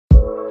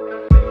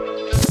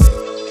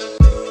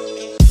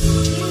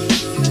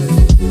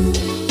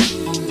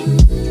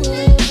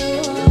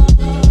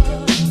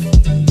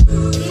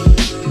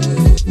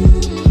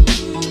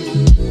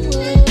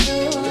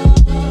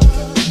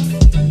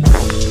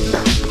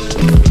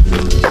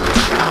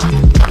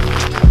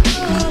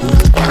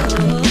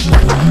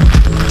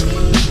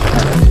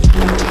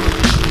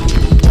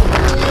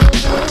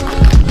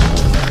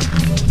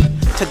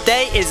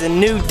is a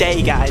new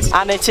day, guys,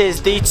 and it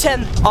is the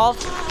 10th of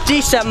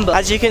December.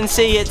 As you can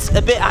see, it's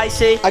a bit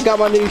icy. I got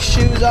my new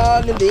shoes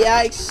on in the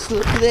ice.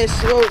 Look at this.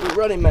 Oh,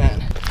 running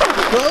man.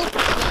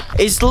 Oh.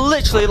 It's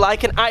literally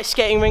like an ice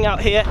skating ring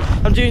out here.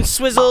 I'm doing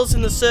swizzles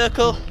in the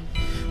circle.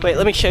 Wait,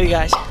 let me show you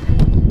guys.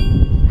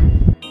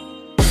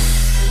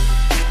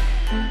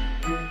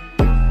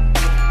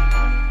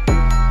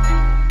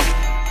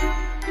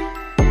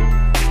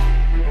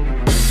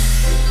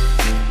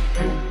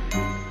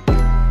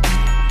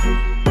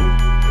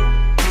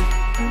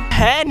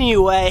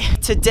 Anyway,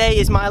 today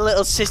is my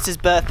little sister's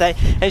birthday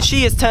and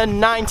she has turned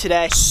 9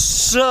 today.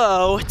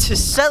 So, to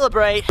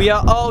celebrate, we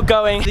are all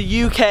going to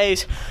the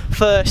UK's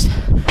first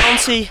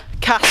bouncy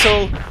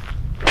castle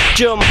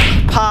jump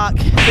park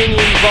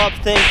thingy bob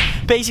thing.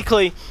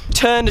 Basically,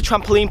 turned a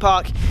trampoline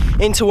park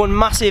into one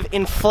massive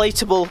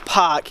inflatable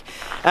park,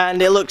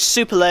 and it looks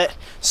super lit.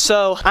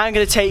 So I'm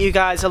going to take you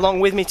guys along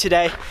with me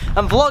today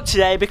and vlog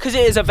today because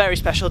it is a very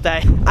special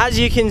day. As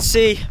you can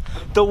see,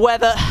 the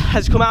weather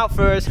has come out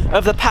for us.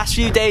 Over the past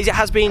few days it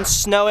has been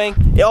snowing.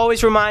 It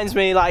always reminds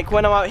me, like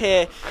when I'm out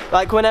here,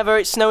 like whenever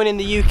it's snowing in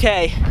the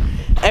UK,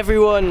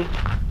 everyone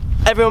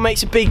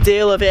makes a big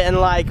deal of it, and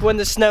like when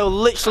the snow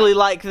literally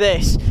like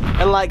this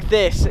and like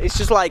this, it's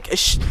just like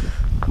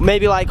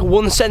maybe like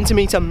 1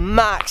 centimeter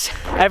max,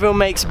 everyone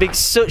makes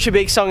such a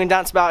big song and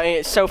dance about it.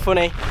 It's so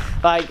funny.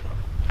 Like,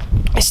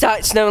 it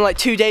started snowing like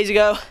 2 days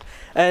ago,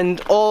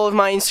 and all of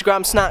my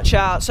Instagram,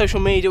 Snapchat, social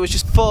media was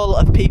just full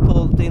of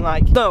people being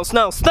like, snow,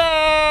 snow,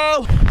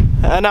 snow!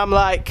 And I'm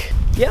like,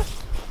 yeah,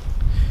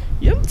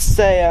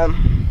 say,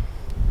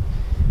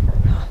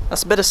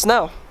 that's a bit of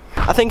snow.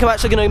 I think I'm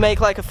actually going to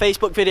make like a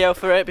Facebook video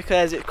for it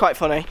because it's quite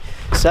funny.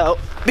 So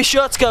be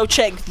sure to go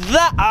check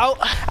that out.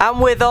 And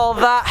with all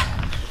that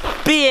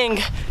being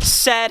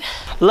said,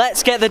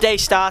 let's get the day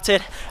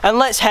started and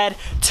let's head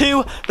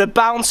to the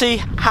Bouncy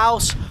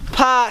House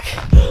Park.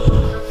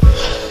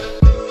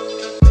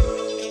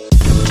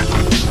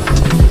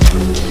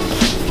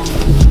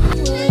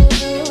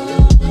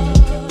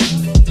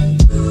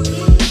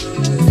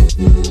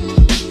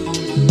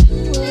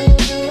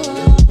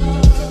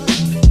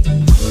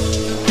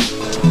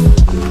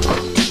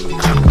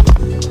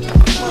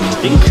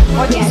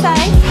 What'd you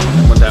say?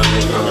 One down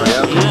here.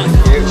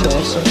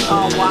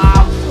 Oh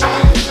wow.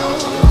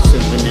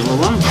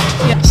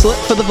 Yeah. Slip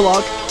for the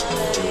vlog.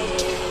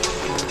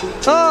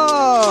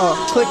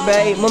 Oh,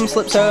 clickbait. Mum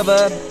slips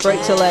over,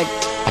 breaks her leg.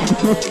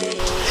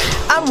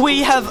 And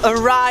we have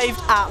arrived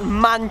at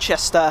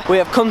Manchester. We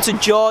have come to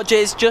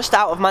George's, just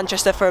out of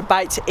Manchester, for a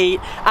bite to eat,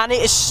 and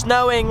it is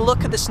snowing.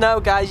 Look at the snow,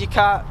 guys. You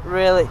can't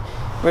really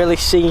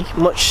see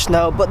much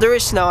snow, but there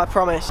is snow, I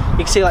promise. You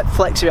can see like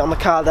flecks of it on the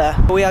car there.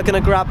 We are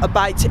gonna grab a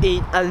bite to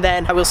eat, and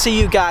then I will see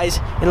you guys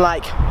in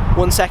like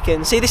 1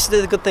 second. See, this is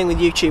the good thing with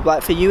YouTube.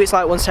 Like for you it's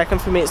like 1 second,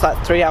 for me it's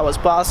like 3 hours,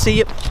 but I'll see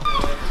you.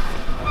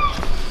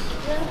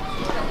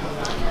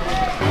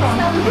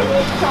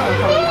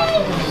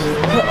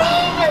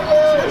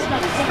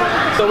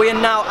 So we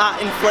are now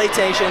at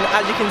Inflatation.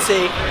 As you can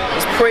see,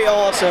 it's pretty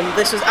awesome.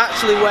 This was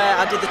actually where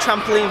I did the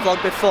trampoline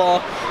vlog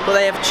before, but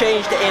they have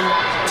changed it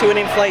into an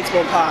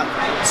inflatable park.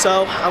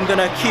 So I'm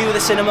gonna cue the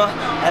cinema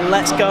and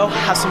let's go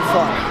have some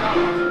fun.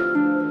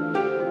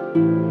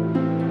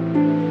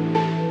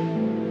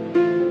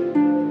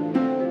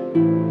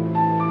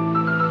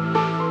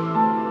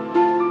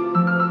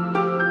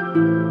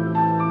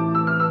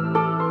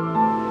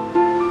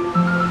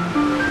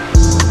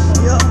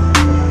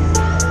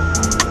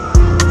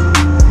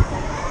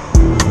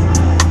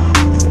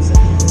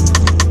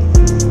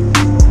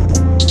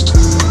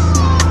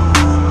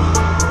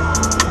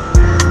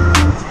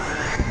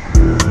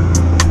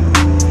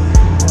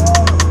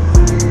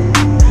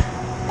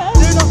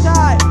 Do not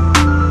die!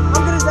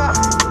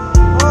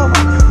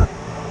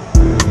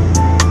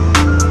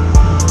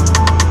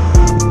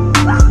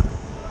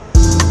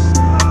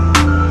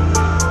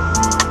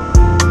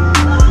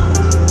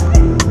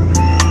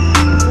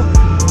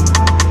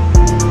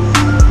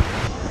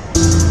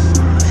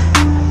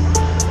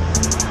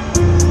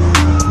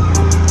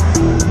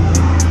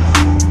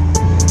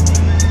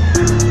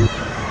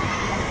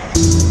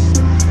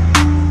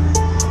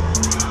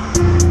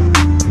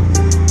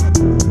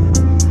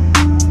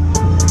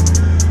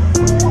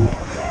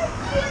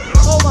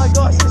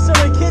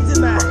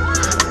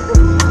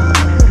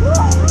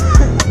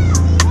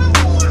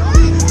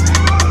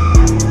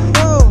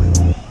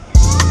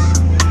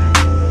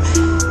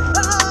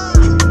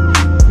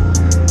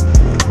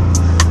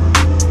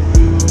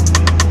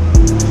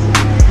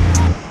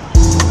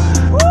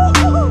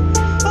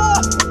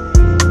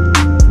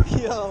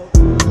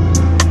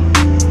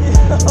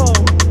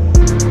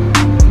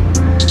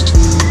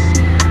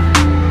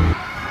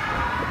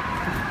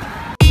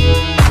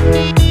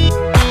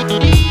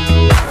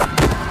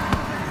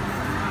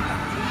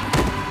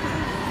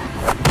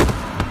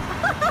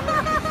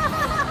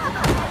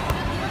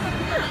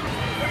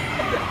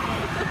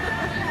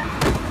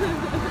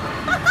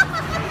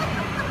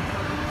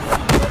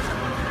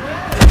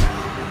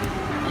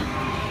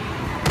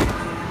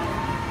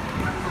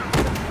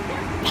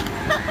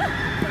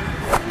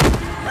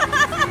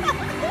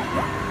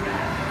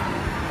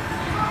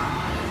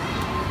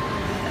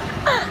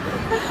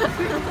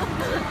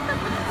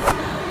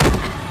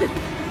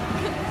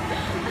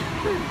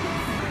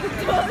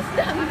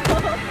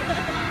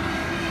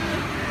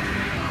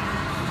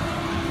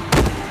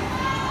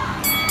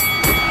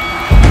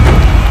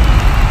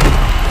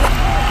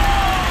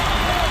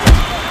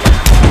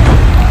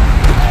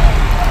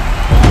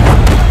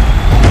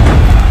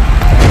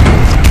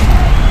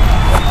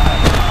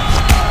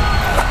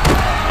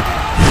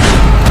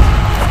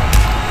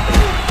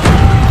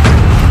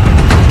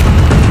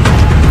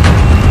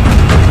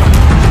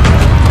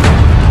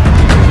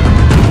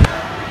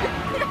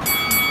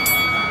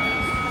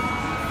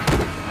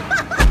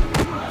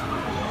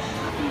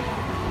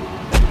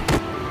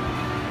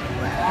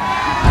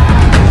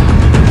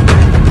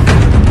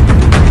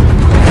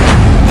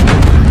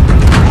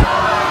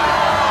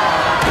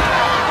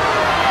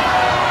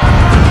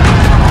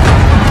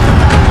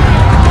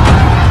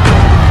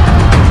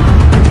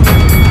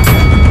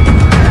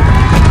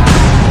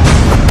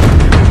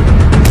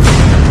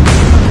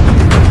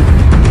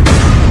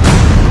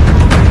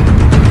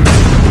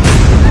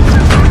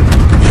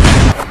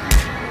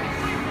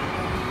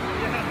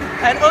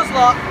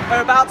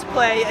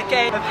 play a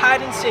game of hide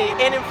and seek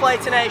in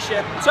Inflatanation.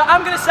 So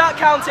I'm gonna start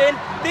counting.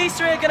 These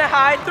three are gonna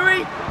hide.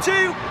 3,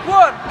 2,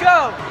 1,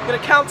 go! I'm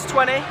gonna count to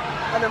 20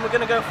 and then we're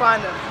gonna go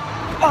find them.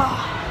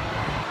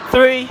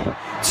 3,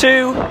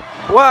 2,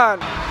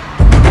 1.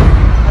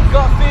 I've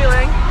got a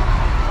feeling.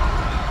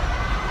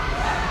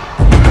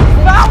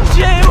 Found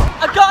you!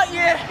 I got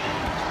you!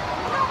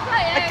 We're not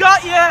playing. I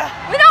got you!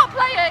 We're not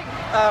playing.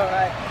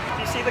 Alright. Do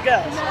you see the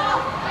girls?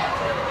 No.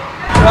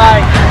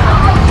 Right.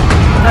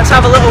 Let's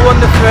have a little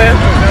wander through.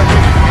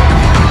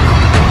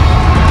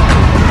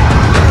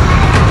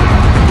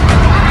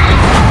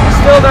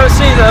 Still don't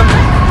see them.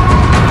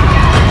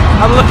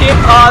 I'm looking.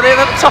 Oh, they're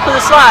at the top of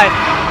the slide.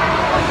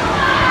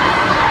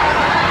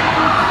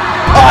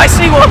 Oh, I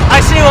see one. I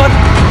see one.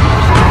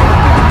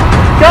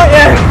 Got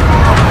you.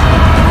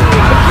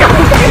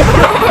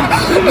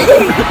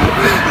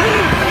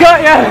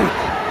 Got you.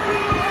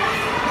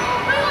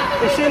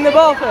 Is she in the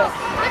ball pit?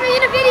 I'm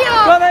in a video.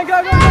 Go on then, go,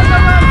 go, go, go,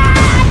 go.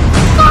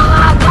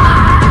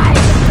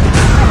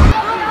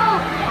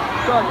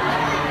 Go on.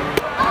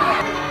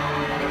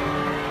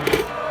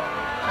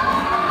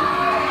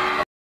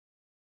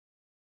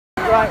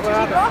 Right, where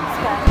are they?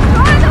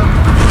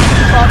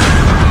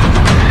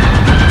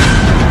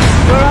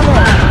 Where are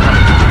they?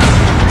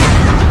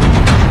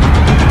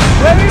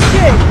 Where is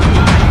she?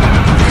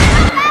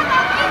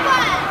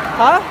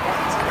 Huh?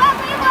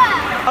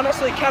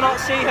 Honestly, cannot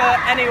see her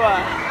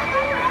anywhere.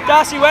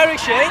 Darcy, where is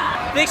she?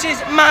 This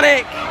is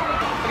manic.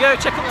 We go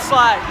check up the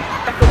slide.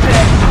 Check the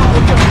pit.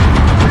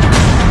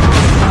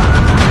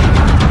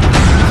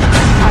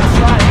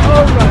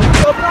 Oh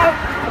my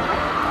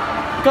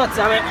God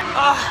damn it.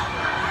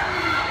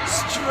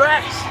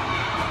 Stress.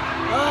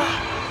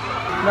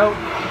 Nope.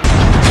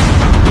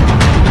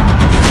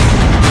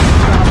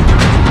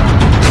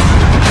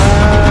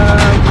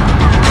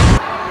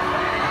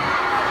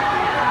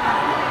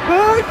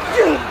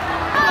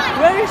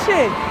 Where is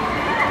she?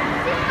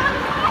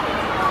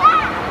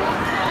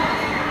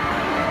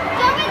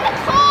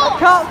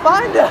 Can't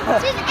find her.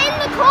 She's in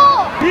the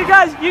court.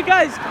 You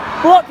guys,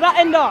 block that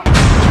end up.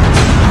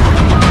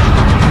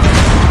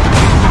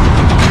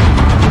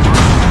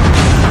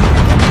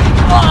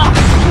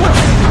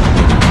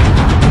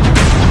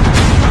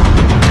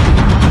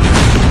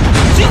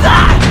 She's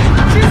on.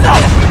 She's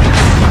on.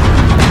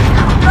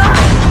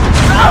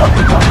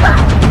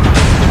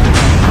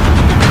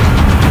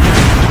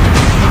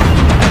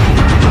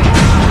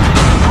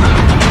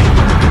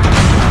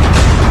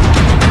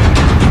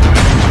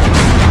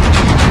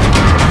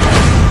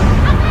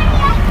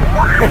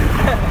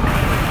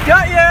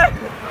 Got you!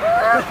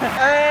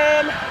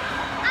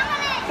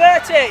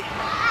 30.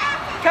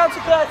 Count to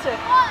 30.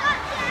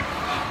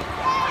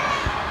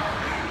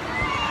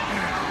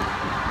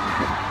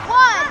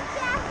 1,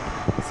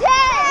 2,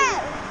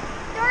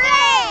 3,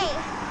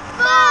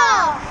 4,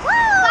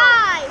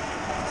 5,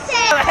 6.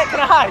 Where the heck can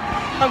I hide?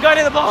 I'm going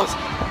in the balls.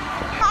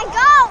 I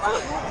go.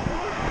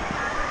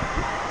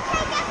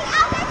 Hey, Jesse,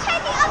 I'm going to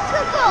take the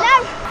obstacle. No.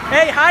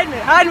 Hey, hide me,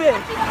 hide me.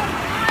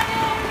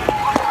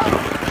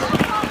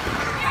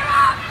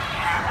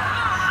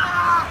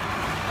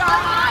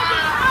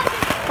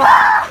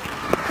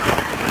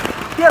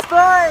 Yes,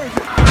 boys!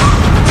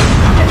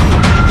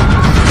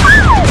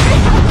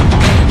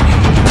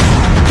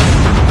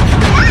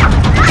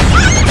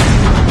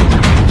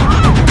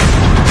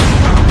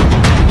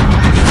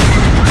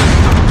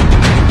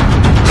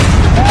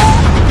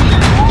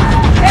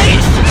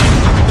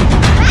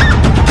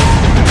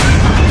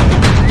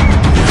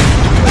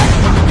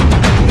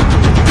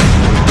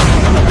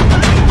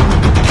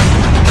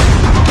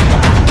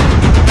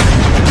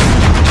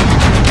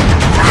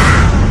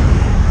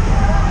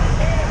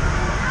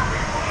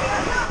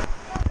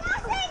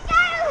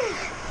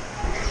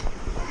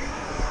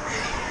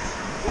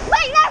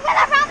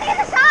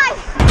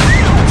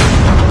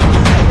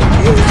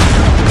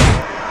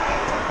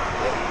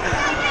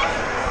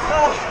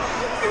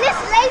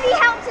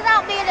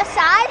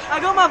 I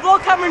got my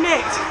vlog camera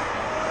nicked.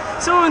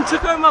 Someone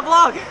took over my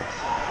vlog.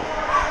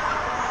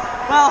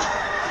 Well,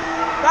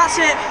 that's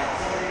it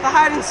for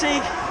hide and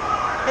seek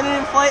in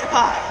an inflator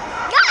park.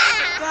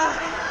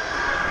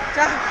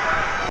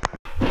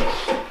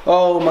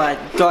 Oh my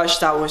gosh,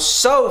 that was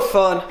so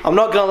fun. I'm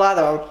not gonna lie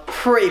though, I'm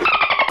pretty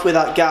with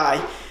that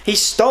guy. He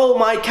stole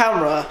my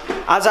camera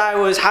as I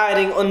was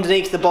hiding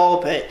underneath the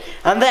ball pit.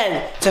 And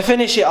then, to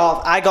finish it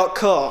off, I got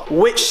caught,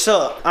 which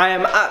sucked. I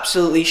am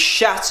absolutely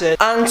shattered.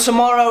 And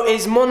tomorrow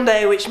is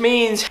Monday, which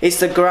means it's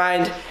the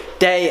grind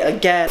day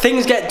again.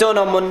 Things get done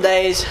on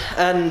Mondays,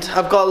 and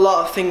I've got a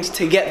lot of things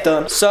to get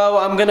done. So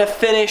I'm gonna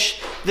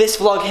finish this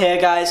vlog here,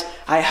 guys.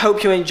 I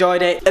hope you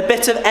enjoyed it. A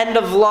bit of end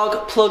of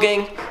vlog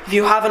plugging. If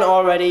you haven't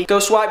already, go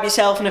swipe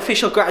yourself an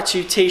official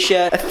gratitude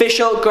t-shirt,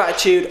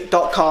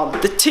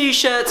 officialgratitude.com. The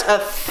t-shirts are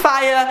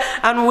fire,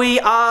 and we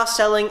are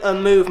selling a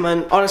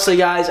movement. Honestly,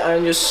 guys,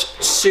 I'm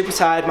just super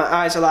tired. My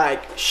eyes are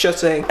like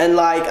shutting, and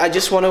like I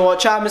just want to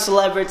watch I'm a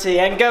Celebrity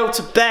and go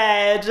to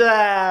bed.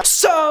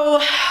 So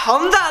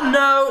on that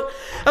note,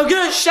 I'm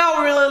gonna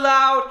shout really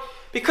loud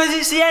because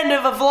it's the end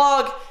of a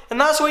vlog And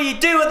that's what you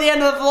do at the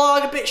end of the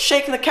vlog, a bit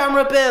shaking the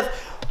camera, a bit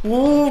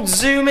of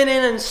zooming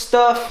in and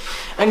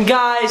stuff. And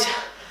guys,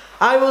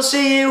 I will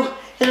see you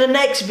in the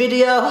next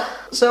video.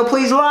 So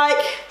please like,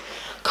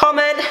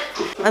 comment,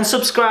 and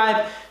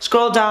subscribe.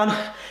 Scroll down,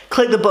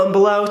 click the button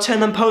below, turn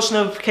them post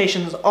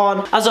notifications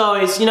on. As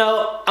always, you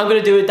know, I'm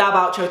gonna do a dab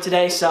outro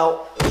today,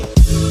 so